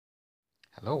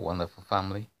Hello, wonderful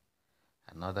family.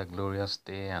 Another glorious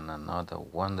day and another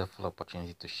wonderful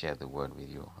opportunity to share the word with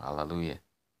you. Hallelujah.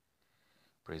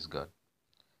 Praise God.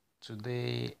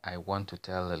 Today, I want to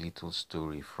tell a little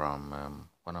story from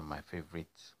one of my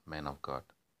favorite men of God.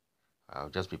 I'll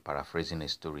just be paraphrasing a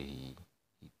story he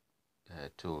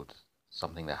told,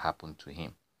 something that happened to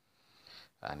him.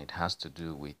 And it has to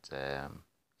do with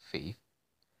faith.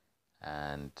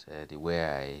 And the way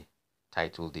I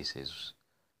titled this is,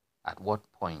 At what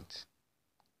point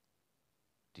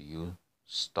do you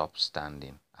stop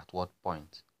standing? At what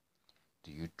point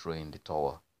do you throw in the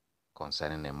towel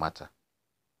concerning a matter?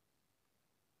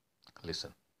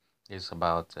 Listen, it's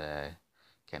about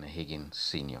Kenneth Hagin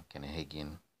Sr.,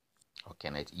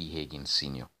 Kenneth E. Hagin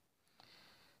Sr.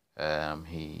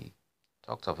 He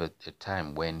talked of a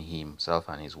time when he himself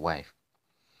and his wife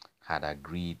had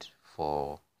agreed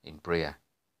in prayer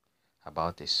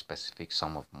about a specific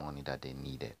sum of money that they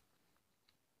needed.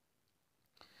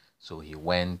 So he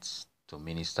went to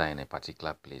minister in a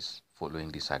particular place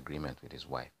following this agreement with his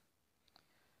wife.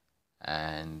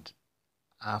 And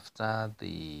after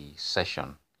the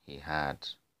session he had,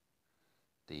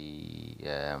 the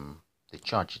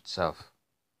church itself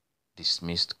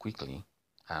dismissed quickly,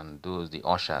 and the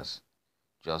ushers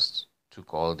just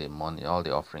took all the money, all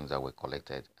the offerings that were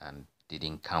collected, and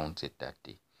didn't count it that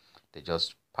day. They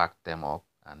just packed them up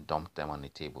and dumped them on the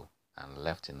table and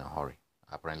left in a hurry.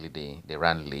 Apparently they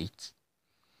ran late,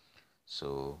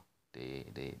 so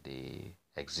they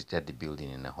exited the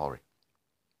building in a hurry.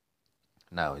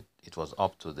 Now it was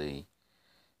up to the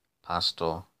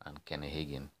pastor and Kenneth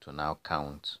Hagin to now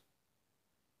count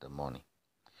the money.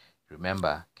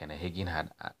 Remember, Kenneth Hagin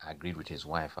had agreed with his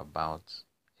wife about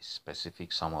a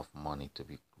specific sum of money to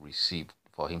be received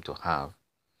for him to have,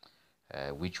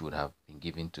 which would have been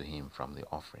given to him from the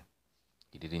offering.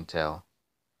 He didn't tell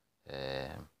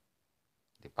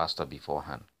the pastor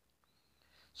beforehand.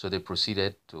 So they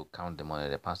proceeded to count the money.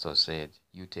 The pastor said,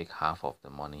 you take half of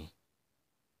the money,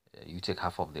 you take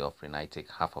half of the offering, I take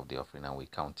half of the offering, and we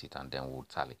count it, and then we'll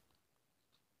tally.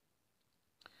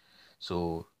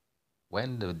 So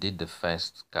when they did the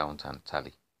first count and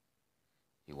tally,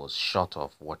 he was short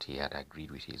of what he had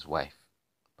agreed with his wife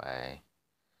by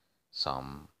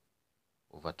some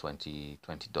over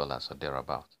 $20 or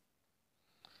thereabout.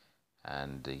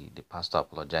 And the pastor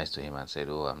apologized to him and said,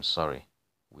 oh, I'm sorry,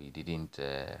 we didn't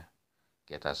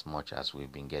get as much as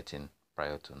we've been getting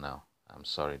prior to now. I'm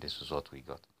sorry, this is what we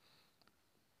got.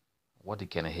 What did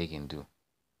Kenneth Hagin do?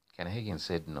 Kenneth Hagin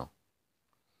said no,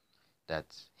 that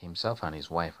himself and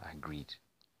his wife agreed,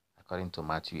 according to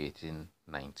Matthew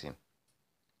 18:19.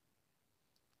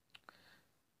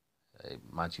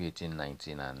 Matthew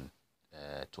 18:19 and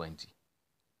 20,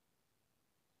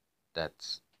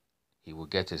 that he will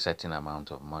get a certain amount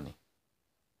of money.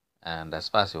 And as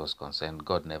far as he was concerned,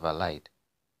 God never lied.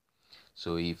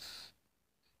 So if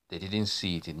they didn't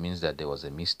see it, it means that there was a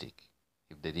mistake.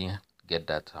 If they didn't get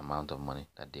that amount of money,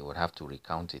 that they would have to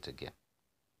recount it again.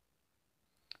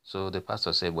 So the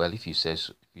pastor said, well, if you say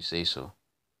so,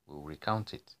 we'll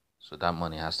recount it. So that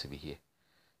money has to be here.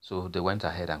 So they went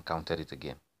ahead and counted it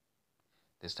again.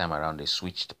 This time around, they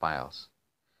switched piles.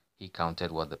 He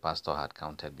counted what the pastor had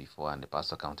counted before, and the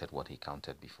pastor counted what he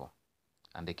counted before.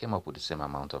 And they came up with the same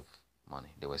amount of money.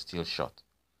 They were still short.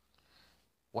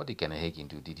 What did Kenneth Hagin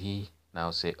do? Did he now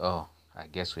say, oh, I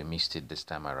guess we missed it this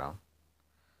time around,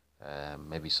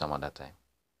 maybe some other time?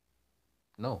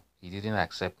 No, he didn't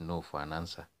accept no for an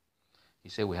answer. He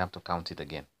said, we have to count it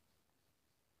again.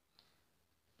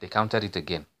 They counted it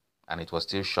again, and it was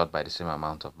still short by the same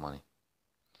amount of money.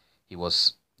 He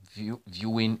was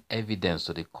viewing evidence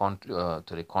to the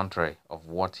contrary of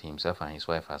what himself and his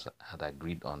wife had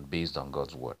agreed on based on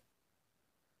God's word.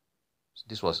 So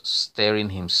this was staring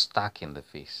him stark in the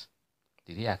face.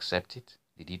 Did he accept it?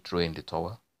 Did he throw in the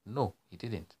towel? No, he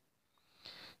didn't.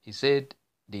 He said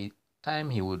the time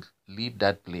he would leave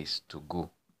that place to go,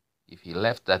 if he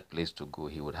left that place to go,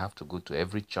 he would have to go to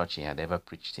every church he had ever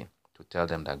preached in to tell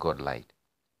them that God lied.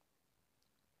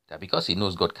 That because he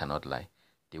knows God cannot lie,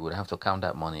 they would have to count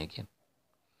that money again.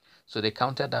 So they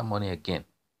counted that money again.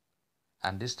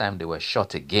 And this time they were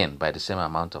short again by the same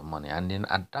amount of money. And then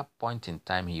at that point in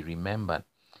time, he remembered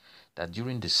that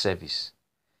during the service,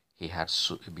 he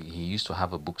used to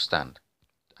have a book stand,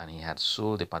 and he had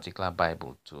sold a particular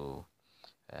Bible to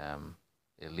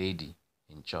a lady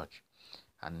in church.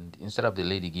 And instead of the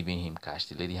lady giving him cash,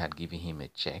 the lady had given him a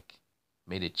check,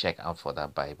 made a check out for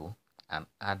that Bible, and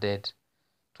added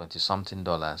 $20-something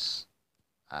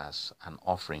as an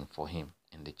offering for him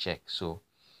in the check. So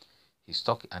he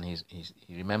stuck, and he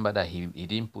remembered that he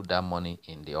didn't put that money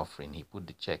in the offering. He put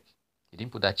the check He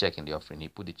didn't put that check in the offering. He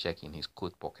put the check in his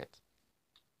coat pocket.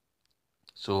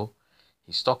 So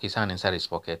he stuck his hand inside his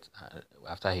pocket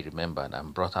after he remembered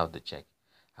and brought out the check.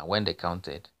 And when they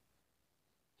counted,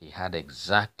 he had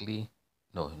exactly,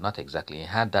 no, not exactly, he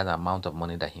had that amount of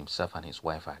money that himself and his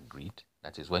wife agreed.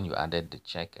 That is when you added the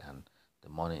check and the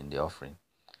money in the offering,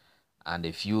 and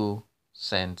a few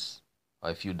cents or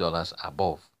a few dollars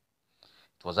above.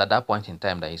 It was at that point in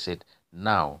time that he said,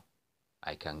 now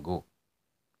I can go.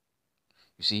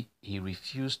 You see, he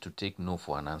refused to take no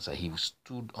for an answer. He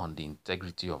stood on the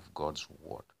integrity of God's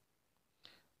word.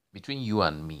 Between you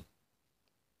and me,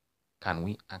 can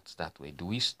we act that way? Do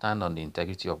we stand on the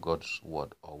integrity of God's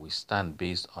word, or we stand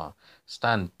based on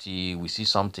till we see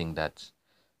something that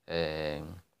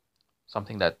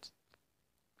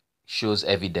shows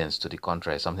evidence to the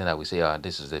contrary, something that we say,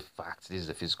 this is a fact, this is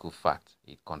a physical fact,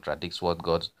 it contradicts what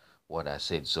God's word has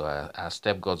said, so I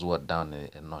step God's word down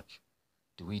a notch?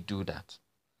 Do we do that?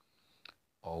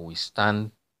 Or we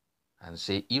stand and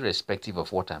say, irrespective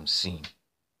of what I'm seeing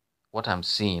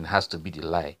has to be the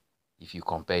lie if you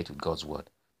compare it with God's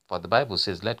word? For the Bible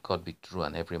says, let God be true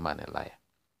and every man a liar.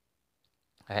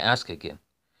 I ask again,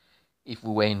 if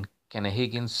we were in Kenneth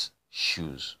Hagin's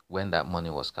shoes when that money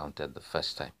was counted the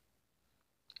first time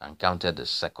and counted the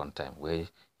second time, where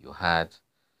you had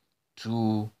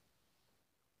two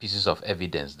pieces of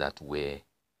evidence that were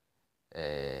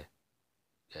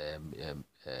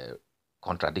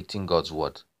contradicting God's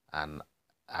word and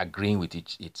agreeing with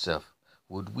itself,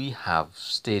 would we have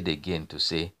stayed again to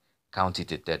say, count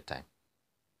it a third time?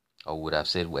 Or would have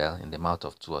said, well, in the mouth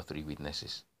of 2 or 3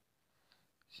 witnesses,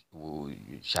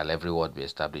 shall every word be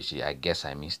established? I guess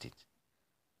I missed it.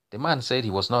 The man said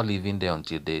he was not leaving there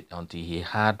until he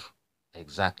had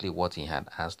exactly what he had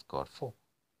asked God for,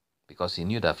 because he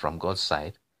knew that from God's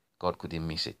side, God couldn't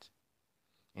miss it.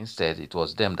 Instead, it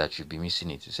was them that should be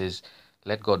missing it. He says,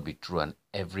 let God be true and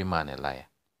every man a liar.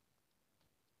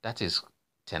 That is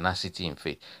tenacity in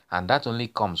faith. And that only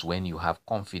comes when you have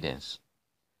confidence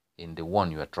in the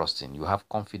one you are trusting. You have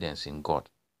confidence in God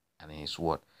and in his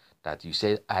word, that you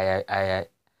say, I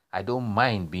don't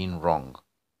mind being wrong,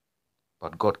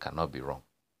 but God cannot be wrong.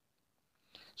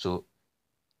 So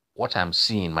what I'm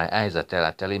seeing, my eyes are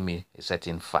telling me a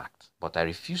certain fact, but I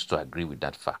refuse to agree with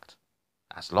that fact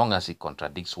as long as it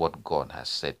contradicts what God has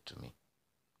said to me.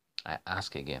 I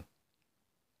ask again,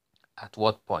 at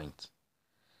what point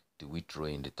do we throw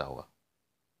in the towel?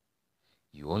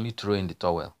 You only throw in the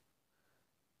towel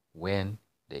when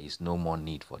there is no more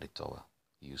need for the towel.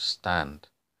 You stand.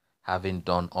 Having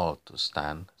done all to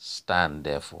stand, stand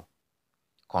therefore.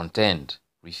 Contend.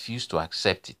 Refuse to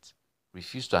accept it.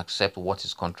 Refuse to accept what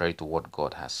is contrary to what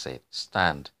God has said.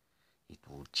 Stand. It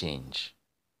will change.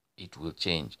 It will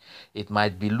change. It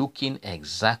might be looking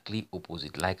exactly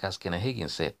opposite, like as Kenneth Hagin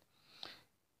said.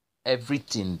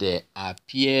 Everything there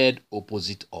appeared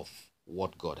opposite of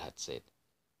what God had said.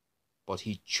 But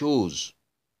he chose,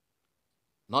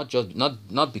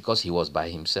 not because he was by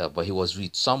himself, but he was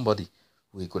with somebody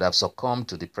who he could have succumbed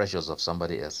to the pressures of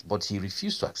somebody else. But he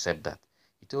refused to accept that.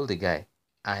 He told the guy,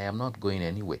 I am not going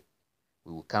anywhere.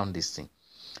 We will count this thing.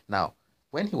 Now,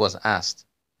 when he was asked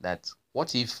that,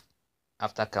 what if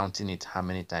after counting it how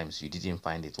many times you didn't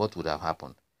find it, what would have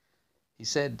happened? He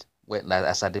said, well,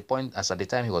 as at the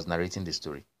time he was narrating the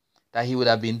story, that he would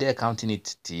have been there counting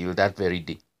it till that very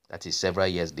day, that is several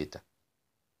years later,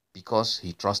 because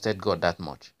he trusted God that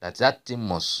much, that thing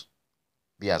must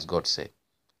be as God said.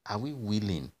 Are we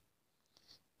willing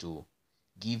to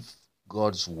give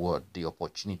God's word the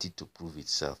opportunity to prove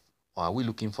itself? Or are we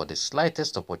looking for the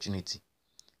slightest opportunity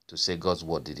to say God's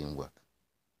word didn't work?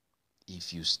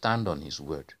 If you stand on his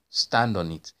word, stand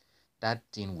on it, that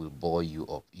thing will buoy you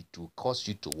up. It will cause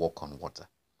you to walk on water.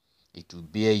 It will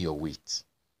bear your weight.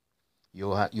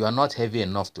 You are not heavy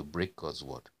enough to break God's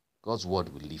word. God's word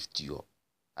will lift you up.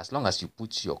 As long as you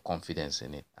put your confidence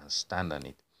in it and stand on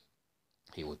it,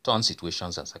 he will turn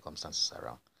situations and circumstances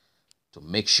around to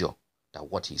make sure that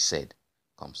what he said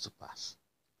comes to pass.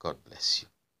 God bless you.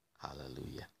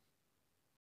 Hallelujah.